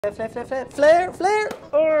Flare, flare, flare, flare, flare,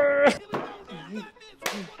 flare.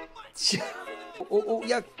 Oh,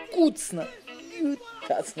 yeah, gut.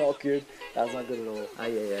 That's not good. That's not good at all. Aye,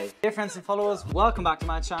 aye, aye. Dear friends and followers, welcome back to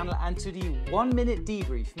my channel and to the 1 minute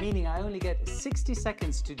debrief, meaning I only get 60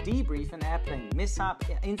 seconds to debrief an airplane mishap,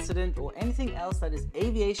 incident, or anything else that is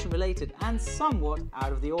aviation related and somewhat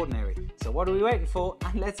out of the ordinary. So what are we waiting for?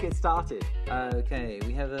 And let's get started. Okay,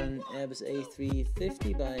 we have an Airbus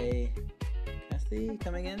A350 by Kathy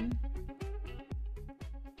coming in.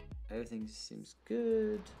 Everything seems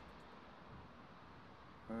good.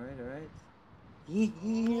 Alright, alright.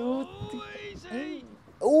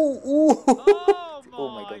 Oh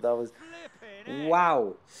my god, that was...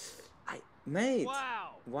 Wow. Mate,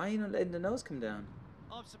 wow. Why are you not letting the nose come down?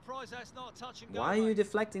 I'm surprised that's not touch and go. Why are you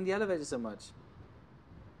deflecting the elevator so much?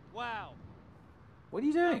 Wow. What are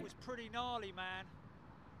you doing? That was pretty gnarly, man.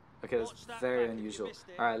 Okay, that's very unusual.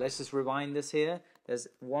 Alright, let's just rewind this here. There's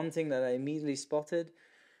one thing that I immediately spotted.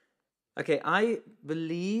 Okay, I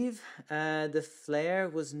believe the flare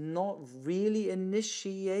was not really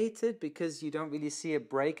initiated because you don't really see a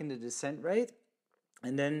break in the descent rate.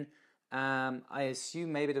 And then I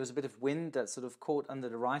assume maybe there was a bit of wind that sort of caught under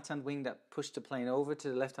the right-hand wing that pushed the plane over to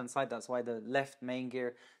the left-hand side. That's why the left main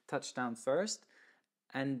gear touched down first.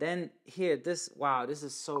 And then here, wow, this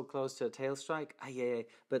is so close to a tail strike. Yeah.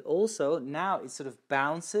 But also now it sort of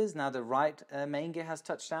bounces. Now the right main gear has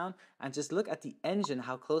touched down. And just look at the engine,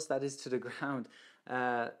 how close that is to the ground.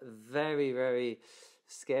 Very, very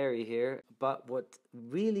scary here. But what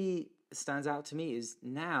really stands out to me is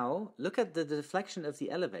now, look at the deflection of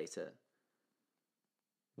the elevator.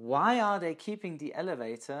 Why are they keeping the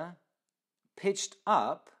elevator pitched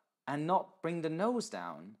up and not bring the nose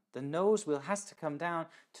down? The nose has to come down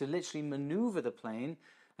to literally maneuver the plane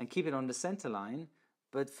and keep it on the center line.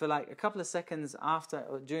 But for like a couple of seconds after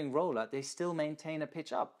or during rollout, they still maintain a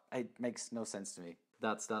pitch up. It makes no sense to me.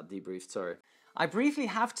 That's that debrief, sorry. I briefly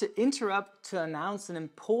have to interrupt to announce an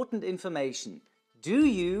important information. Do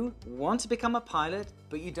you want to become a pilot,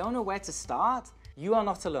 but you don't know where to start? You are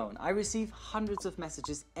not alone. I receive hundreds of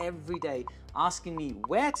messages every day asking me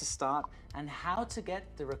where to start and how to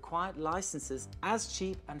get the required licenses as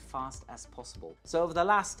cheap and fast as possible. So over the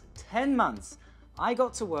last 10 months, I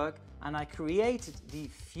got to work and I created the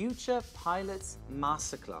Future Pilots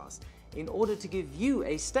Masterclass in order to give you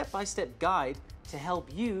a step-by-step guide to help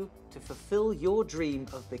you to fulfill your dream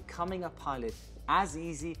of becoming a pilot as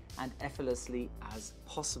easy and effortlessly as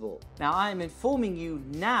possible. Now I am informing you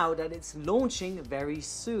now that it's launching very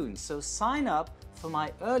soon, so sign up for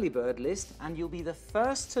my early bird list and you'll be the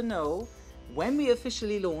first to know when we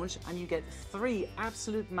officially launch, and you get 3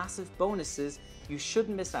 absolute massive bonuses you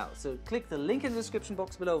shouldn't miss out. So click the link in the description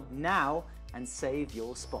box below now and save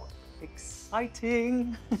your spot.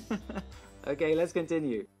 Exciting! Okay, let's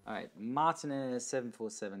continue. All right, Martinez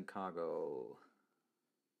 747 cargo.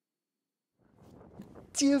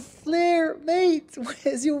 Your flare, mate!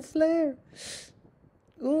 Where's your flare?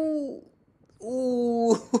 Ooh.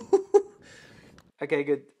 Ooh. Okay,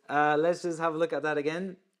 good. Let's just have a look at that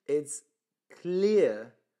again. It's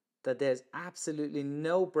clear that there's absolutely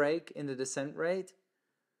no break in the descent rate.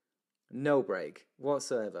 No break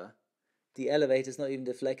whatsoever. The elevator's not even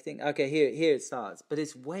deflecting. Okay, here it starts, but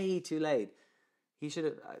it's way too late. He should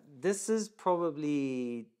have... This is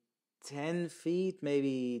probably 10 feet,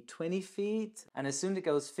 maybe 20 feet. And as soon as it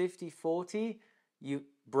goes 50, 40, you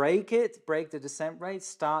break the descent rate,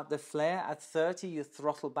 start the flare. At 30, you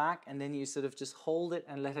throttle back, and then you sort of just hold it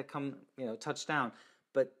and let it come, touch down.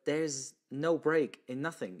 But there's no break in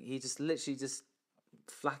nothing. He just literally just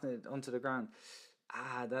flattened it onto the ground.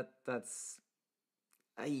 That's...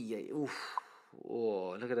 Oof.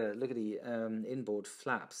 Oh, look at the inboard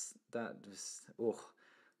flaps. That was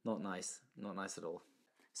not nice at all.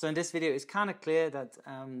 So in this video, it's kind of clear that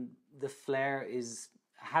the flare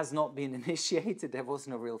has not been initiated. There was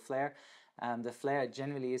no real flare. The flare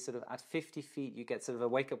generally is sort of at 50 feet, you get sort of a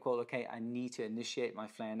wake-up call, okay, I need to initiate my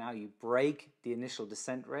flare now. You break the initial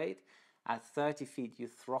descent rate. At 30 feet, you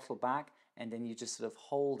throttle back, and then you just sort of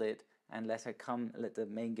hold it and let the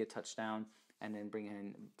main gear touch down, and then bring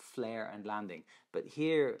in flare and landing. But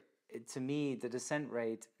here, to me, the descent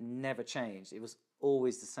rate never changed. It was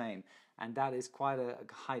always the same. And that is quite a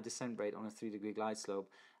high descent rate on a 3-degree glide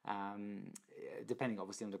slope, depending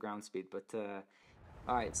obviously on the ground speed. But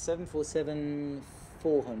all right,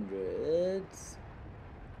 747-400,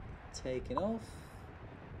 taking off.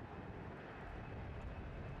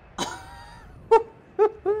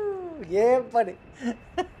 Yeah, buddy.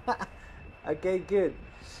 Okay, good.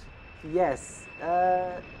 Yes.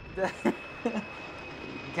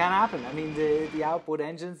 can happen. I mean, the outboard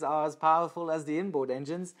engines are as powerful as the inboard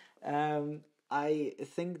engines. I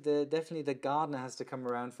think definitely the gardener has to come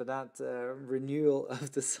around for that renewal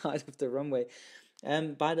of the side of the runway.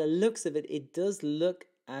 By the looks of it, it does look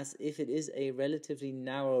as if it is a relatively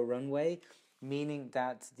narrow runway, meaning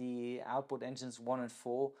that the outboard engines 1 and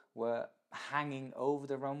 4 were hanging over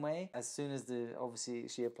the runway. As soon as obviously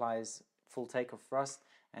she applies full takeoff thrust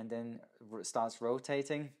and then starts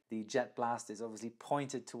rotating, the jet blast is obviously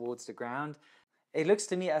pointed towards the ground. It looks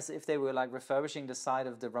to me as if they were like refurbishing the side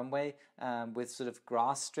of the runway with sort of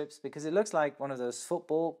grass strips, because it looks like one of those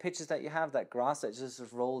football pitches that you have, that grass that just sort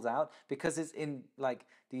of rolls out, because it's in like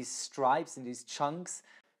these stripes and these chunks.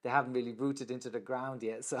 They haven't really rooted into the ground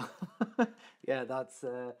yet, so yeah, that's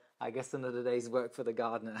I guess another day's work for the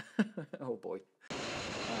gardener. Oh boy.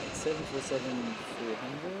 Alright, 747-300.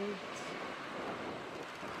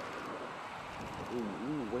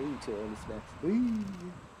 Ooh, way too early for that. Ooh.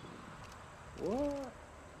 What?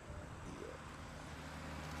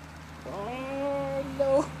 Yeah. Oh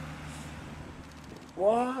no!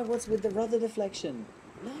 What? What's with the rudder deflection?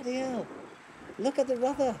 Bloody hell! Look at the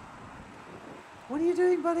rudder! What are you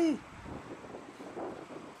doing, buddy?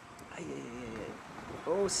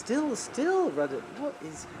 Oh, still rudder. What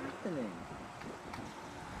is happening?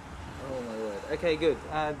 Oh my word. Okay, good.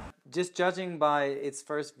 Just judging by its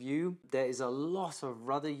first view, there is a lot of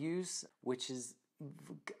rudder use, which is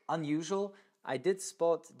unusual. I did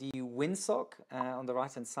spot the windsock on the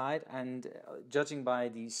right hand side, and judging by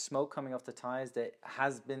the smoke coming off the tires, there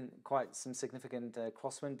has been quite some significant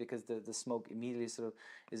crosswind, because the smoke immediately sort of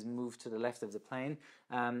is moved to the left of the plane.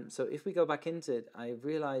 So if we go back into it, I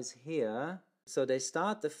realize here, so they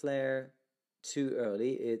start the flare too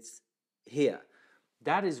early. It's here.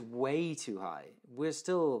 That is way too high. We're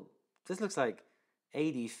still, this looks like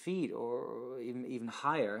 80 feet or even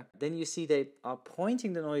higher. Then you see they are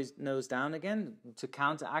pointing the nose down again to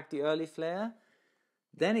counteract the early flare.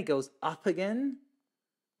 Then it goes up again.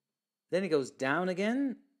 Then it goes down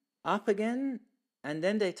again, up again, and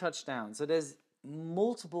then they touch down. So there's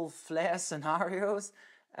multiple flare scenarios,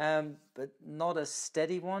 but not a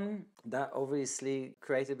steady one. That obviously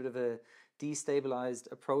created a bit of a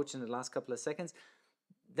destabilized approach in the last couple of seconds.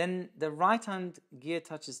 Then the right-hand gear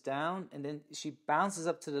touches down, and then she bounces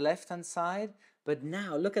up to the left-hand side. But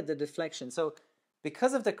now look at the deflection. So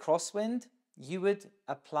because of the crosswind, you would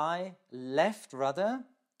apply left rudder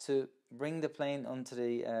to bring the plane onto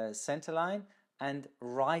the center line, and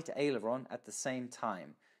right aileron at the same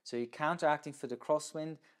time. So you're counteracting for the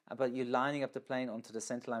crosswind, but you're lining up the plane onto the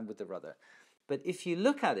center line with the rudder. But if you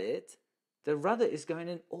look at it, the rudder is going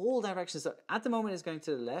in all directions. So at the moment it's going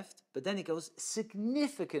to the left, but then it goes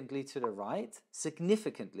significantly to the right,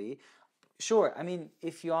 significantly. Sure, I mean,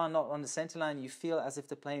 if you are not on the center line, you feel as if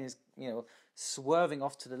the plane is, swerving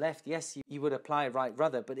off to the left. Yes, you would apply right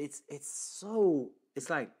rudder, but it's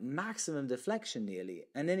like maximum deflection nearly.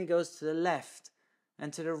 And then it goes to the left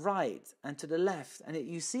and to the right and to the left. And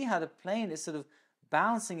you see how the plane is sort of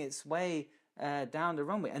bouncing its way down the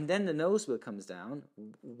runway, and then the nose wheel comes down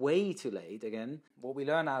way too late again. What we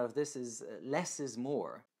learn out of this is less is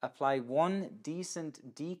more. Apply one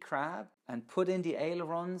decent decrab and put in the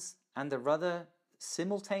ailerons and the rudder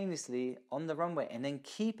simultaneously on the runway, and then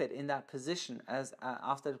keep it in that position as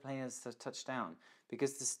after the plane has touched down,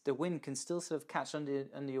 because the wind can still sort of catch under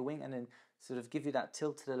your wing and then sort of give you that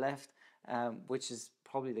tilt to the left, which is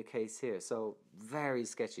probably the case here. So very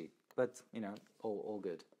sketchy, but all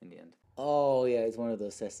good in the end. Oh yeah, it's one of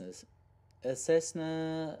those Cessnas. A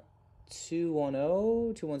Cessna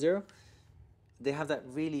 210. They have that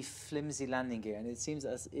really flimsy landing gear, and it seems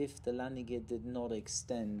as if the landing gear did not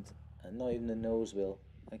extend, not even the nose wheel.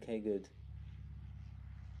 Okay, good.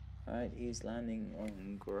 Alright, he's landing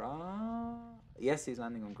on grass. Yes, he's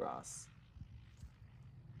landing on grass.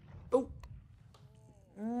 Oh!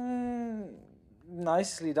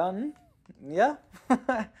 Nicely done. Yeah.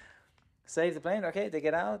 Save the plane. Okay, they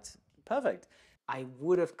get out. Perfect. I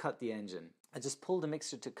would have cut the engine. I just pulled the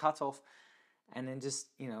mixture to cut off, and then just,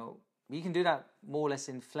 you can do that more or less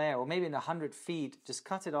in flare, or maybe in 100 feet, just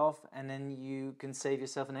cut it off, and then you can save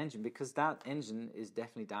yourself an engine, because that engine is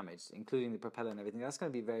definitely damaged, including the propeller and everything. That's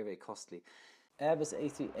going to be very, very costly. Airbus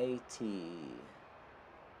A380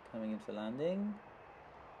 coming in for landing.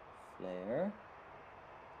 Flare.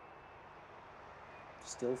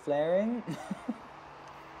 Still flaring.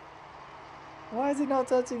 Why is it not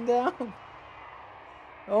touching down?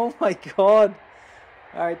 Oh my god.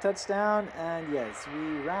 Alright, touchdown, and yes,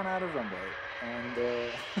 we ran out of runway. And,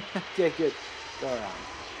 okay, good. Go around.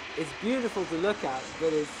 It's beautiful to look at,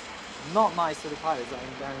 but it's not nice for the pilots, I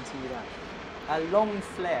can guarantee you that. A long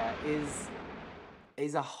flare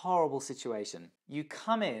is a horrible situation. You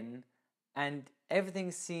come in and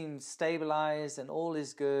everything seems stabilized and all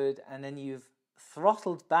is good, and then you've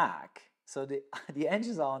throttled back, so the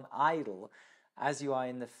engines are on idle as you are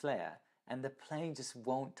in the flare, and the plane just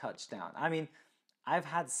won't touch down. I mean, I've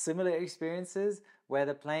had similar experiences where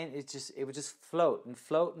the plane it would just float and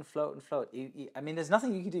float and float and float. I mean, there's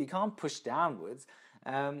nothing you can do. You can't push downwards.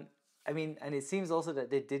 I mean, and it seems also that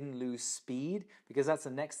they didn't lose speed, because that's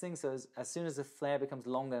the next thing. So as soon as the flare becomes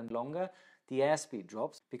longer and longer, the airspeed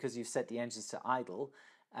drops because you've set the engines to idle,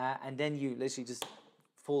 and then you literally just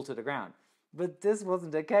fall to the ground. But this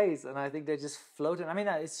wasn't the case, and I think they just floated. I mean,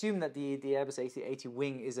 I assume that the Airbus A380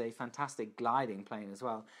 wing is a fantastic gliding plane as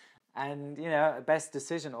well. And, you know, best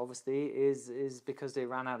decision, obviously, is because they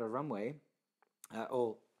ran out of runway,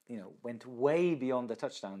 or, you know, went way beyond the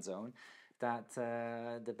touchdown zone, that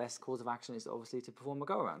the best course of action is obviously to perform a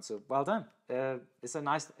go-around. So, well done. It's a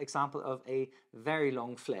nice example of a very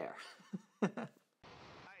long flare.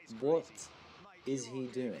 What is he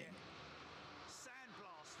doing?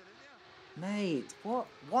 Mate, what?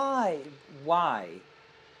 Why? Why?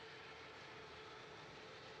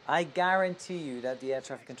 I guarantee you that the air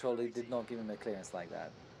traffic controller did not give him a clearance like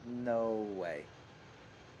that. No way.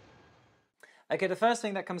 Okay, the first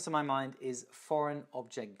thing that comes to my mind is foreign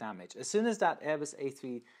object damage. As soon as that Airbus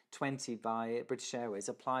A320 by British Airways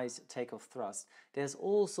applies takeoff thrust, there's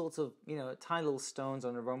all sorts of, you know, tiny little stones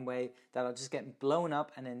on the runway that are just getting blown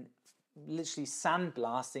up and then literally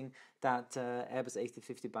sandblasting that Airbus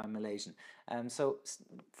A350 by Malaysian. So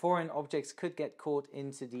foreign objects could get caught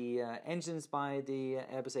into the engines by the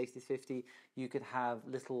Airbus A350. You could have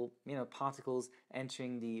little, you know, particles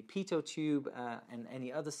entering the pitot tube and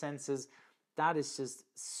any other sensors. That is just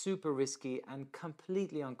super risky and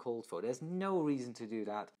completely uncalled for. There's no reason to do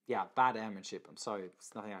that. Yeah, bad airmanship. I'm sorry,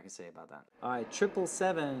 there's nothing I can say about that. All right,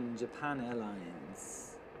 777 Japan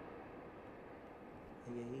Airlines.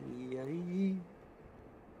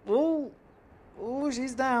 Oh, oh,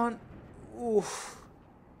 she's down. Oof.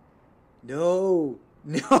 No,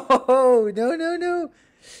 no, no, no, no.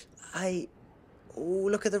 Oh,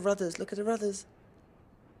 look at the rudders, look at the rudders.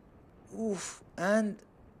 Oof, and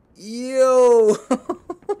yo.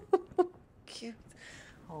 Cute.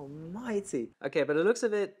 Almighty. Okay, but it looks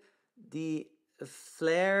of it, the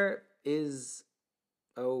flare is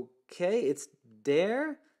okay. It's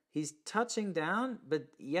there. He's touching down, but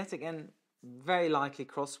yet again, very likely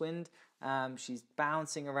crosswind. She's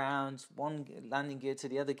bouncing around one landing gear to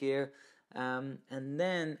the other gear. And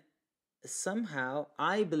then somehow,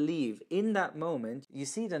 I believe, in that moment, you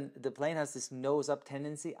see the plane has this nose-up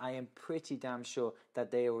tendency. I am pretty damn sure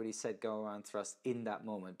that they already said go-around thrust in that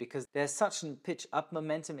moment, because there's such a pitch-up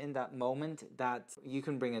momentum in that moment that you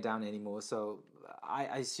can bring it down anymore. So I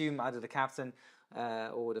assume either the captain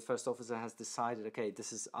or the first officer has decided, okay,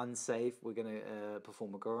 this is unsafe, we're going to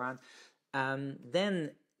perform a go-around.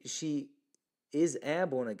 Then she is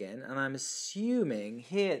airborne again, and I'm assuming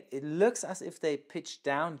here it looks as if they pitched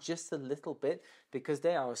down just a little bit, because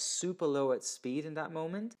they are super low at speed in that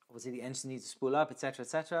moment. Obviously the engine needs to spool up, etc,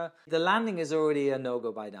 etc. The landing is already a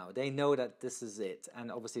no-go by now. They know that this is it, and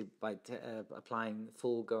obviously by applying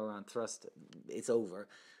full go-around thrust, it's over.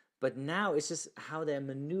 But now it's just how they're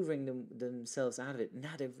maneuvering themselves out of it.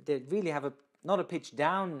 Now they really have not a pitch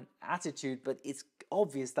down attitude, but it's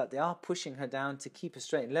obvious that they are pushing her down to keep her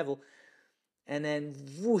straight and level. And then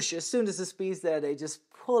whoosh, as soon as the speed's there, they just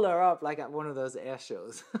pull her up like at one of those air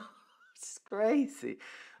shows. It's crazy.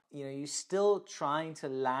 You know, you're still trying to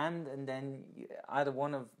land, and then either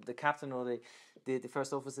one of the captain or the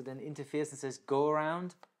first officer then interferes and says go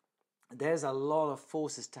around. There's a lot of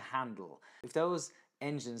forces to handle. If those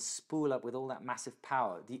engines spool up with all that massive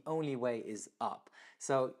power, the only way is up.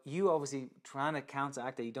 So you obviously trying to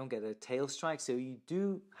counteract that you don't get a tail strike, so you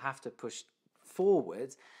do have to push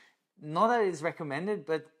forwards. Not that it's recommended,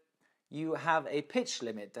 but you have a pitch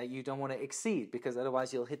limit that you don't want to exceed, because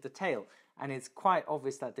otherwise you'll hit the tail. And it's quite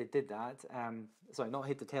obvious that they did that. Sorry, not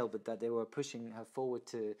hit the tail, but that they were pushing her forward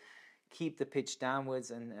to keep the pitch downwards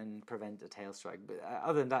and prevent a tail strike. But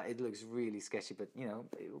other than that, it looks really sketchy, but you know,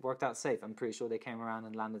 it worked out safe. I'm pretty sure they came around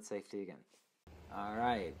and landed safely again. All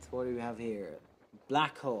right, what do we have here?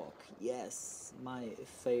 Blackhawk, yes, my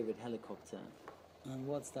favorite helicopter. And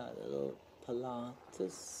what's that, a little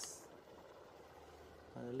Pilatus?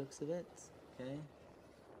 By the looks of it, okay.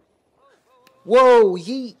 Whoa,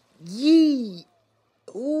 yee,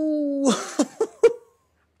 ooh,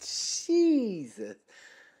 Jesus.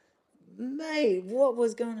 Mate, what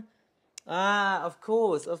was going on? Ah, of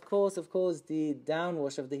course, the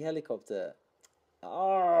downwash of the helicopter.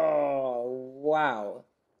 Oh, wow.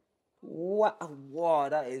 Wow,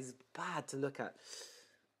 that is bad to look at.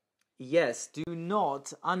 Yes, do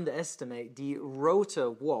not underestimate the rotor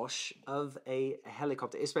wash of a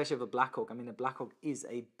helicopter, especially of a Blackhawk. I mean, a Blackhawk is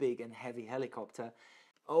a big and heavy helicopter.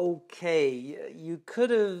 Okay, you could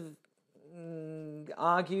have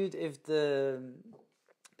argued if the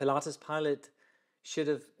Pilatus pilot should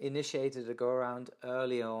have initiated a go-around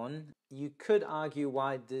early on. You could argue,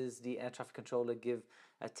 why does the air traffic controller give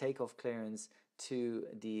a takeoff clearance to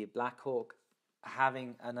the Blackhawk,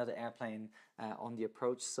 having another airplane on the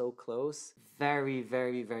approach so close? Very,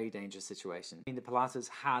 very, very dangerous situation. I mean, the Pilatus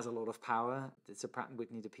has a lot of power. It's a Pratt &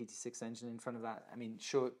 Whitney, the PT6 engine in front of that. I mean,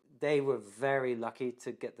 sure, they were very lucky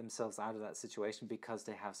to get themselves out of that situation because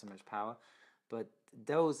they have so much power. But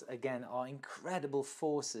those, again, are incredible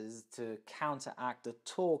forces to counteract the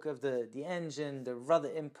torque of the engine, the rudder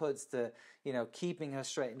inputs, the, you know, keeping her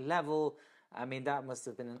straight and level. I mean, that must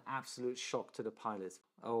have been an absolute shock to the pilots.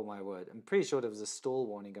 Oh my word. I'm pretty sure there was a stall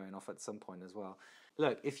warning going off at some point as well.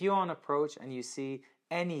 Look, if you're on approach and you see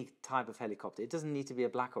any type of helicopter, it doesn't need to be a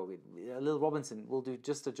Blackhawk, a little Robinson will do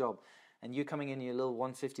just a job, and you coming in your little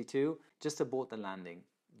 152, just abort the landing.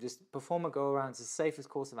 Just perform a go-around. It's the safest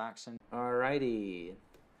course of action. Alrighty.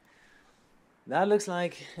 That looks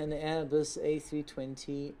like an Airbus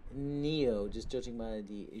A320 Neo, just judging by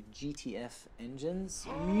the GTF engines.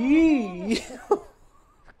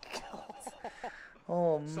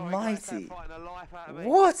 Oh, mighty.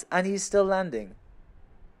 What? And he's still landing.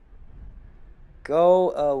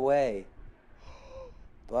 Go away.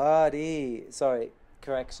 Buddy. Sorry,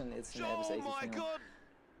 correction, it's an Airbus A350. Oh my god.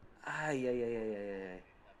 Yeah.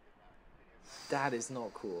 That is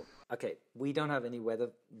not cool. Okay, we don't have any weather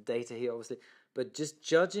data here, obviously, but just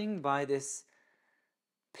judging by this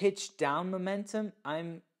pitch down momentum,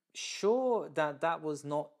 I'm sure that that was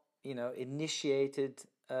not, you know, initiated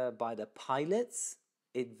by the pilots.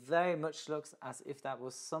 It very much looks as if that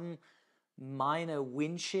was some minor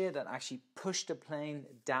wind shear that actually pushed the plane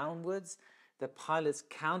downwards. The pilots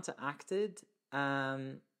counteracted.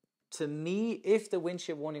 To me, if the wind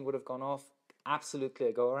shear warning would have gone off, absolutely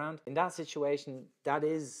a go-around. In that situation, that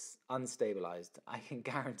is unstabilized. I can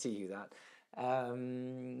guarantee you that.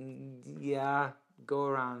 Yeah,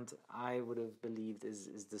 go-around, I would have believed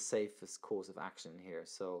is the safest course of action here.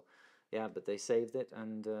 So, yeah, but they saved it.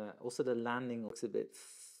 And also the landing looks a bit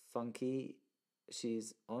funky.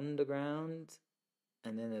 She's on the ground,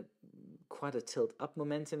 and then quite a tilt-up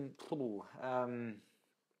momentum. Ooh,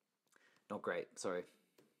 not great, sorry.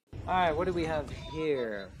 All right, what do we have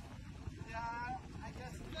here?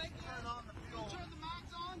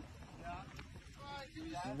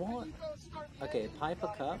 What? Okay, Piper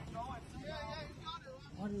Cup.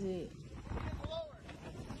 What is he?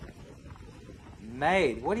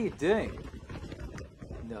 Mate, what are you doing?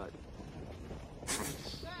 No.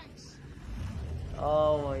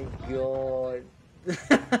 Oh my god.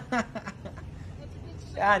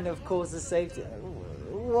 And of course the safety.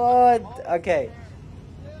 What? Okay.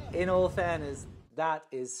 In all fairness, that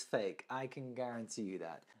is fake. I can guarantee you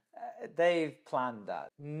that. They've planned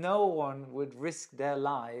that. No one would risk their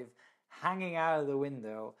life hanging out of the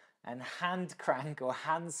window and hand crank or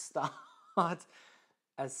hand start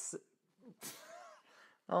as...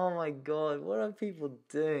 Oh my god, what are people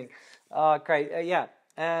doing? Oh, great. Yeah,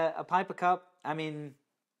 a Piper Cup. I mean,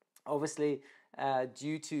 obviously,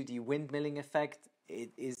 due to the windmilling effect,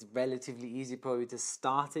 it is relatively easy probably to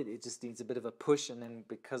start it. It just needs a bit of a push, and then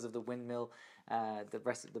because of the windmill, the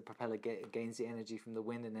rest of the propeller gains the energy from the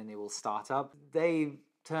wind, and then it will start up. They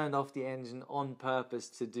turned off the engine on purpose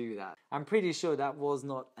to do that. I'm pretty sure that was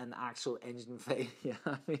not an actual engine failure.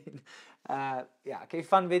 I mean, yeah, okay,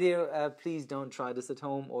 fun video. Please don't try this at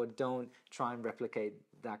home, or don't try and replicate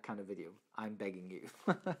that kind of video. I'm begging you.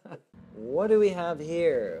 What do we have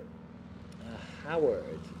here?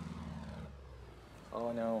 Howard.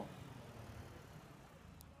 Oh no.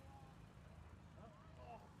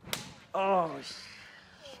 Oh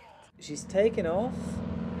shit. She's taken off,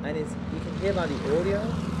 and you can hear by the audio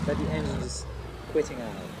that the engine is quitting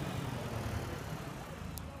out.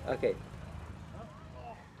 Okay.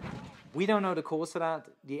 We don't know the cause for that.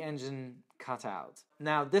 The engine cut out.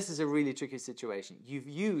 Now, this is a really tricky situation. You've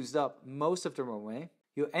used up most of the runway.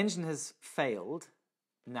 Your engine has failed.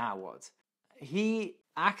 Now what? He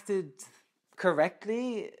acted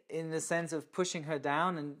correctly in the sense of pushing her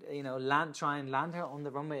down and, you know, try and land her on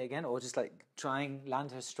the runway again, or just like try and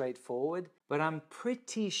land her straight forward. But I'm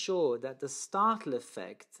pretty sure that the startle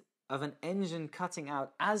effect of an engine cutting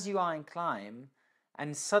out as you are in climb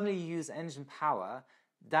and suddenly you use engine power,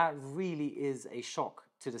 that really is a shock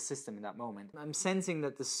to the system in that moment. I'm sensing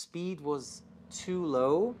that the speed was too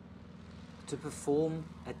low to perform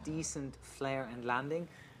a decent flare and landing,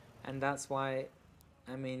 and that's why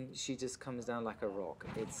I mean, she just comes down like a rock.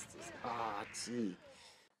 It's just, gee.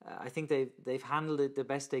 I think they've handled it the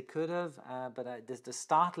best they could have, but the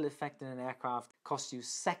startle effect in an aircraft costs you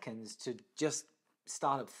seconds to just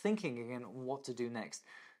start up thinking again what to do next.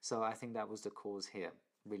 So I think that was the cause here.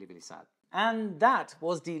 Really, really sad. And that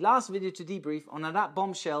was the last video to debrief on that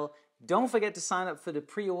bombshell. Don't forget to sign up for the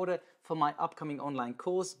pre-order for my upcoming online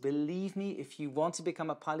course. Believe me, if you want to become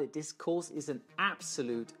a pilot, this course is an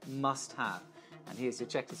absolute must-have. And here's your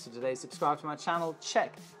checklist for today. Subscribe to my channel,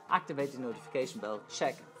 check. Activate the notification bell,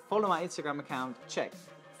 check. Follow my Instagram account, check.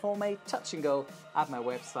 Form a touch and go at my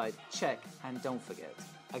website, check. And don't forget,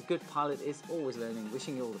 a good pilot is always learning.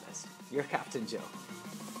 Wishing you all the best. Your Captain Joe.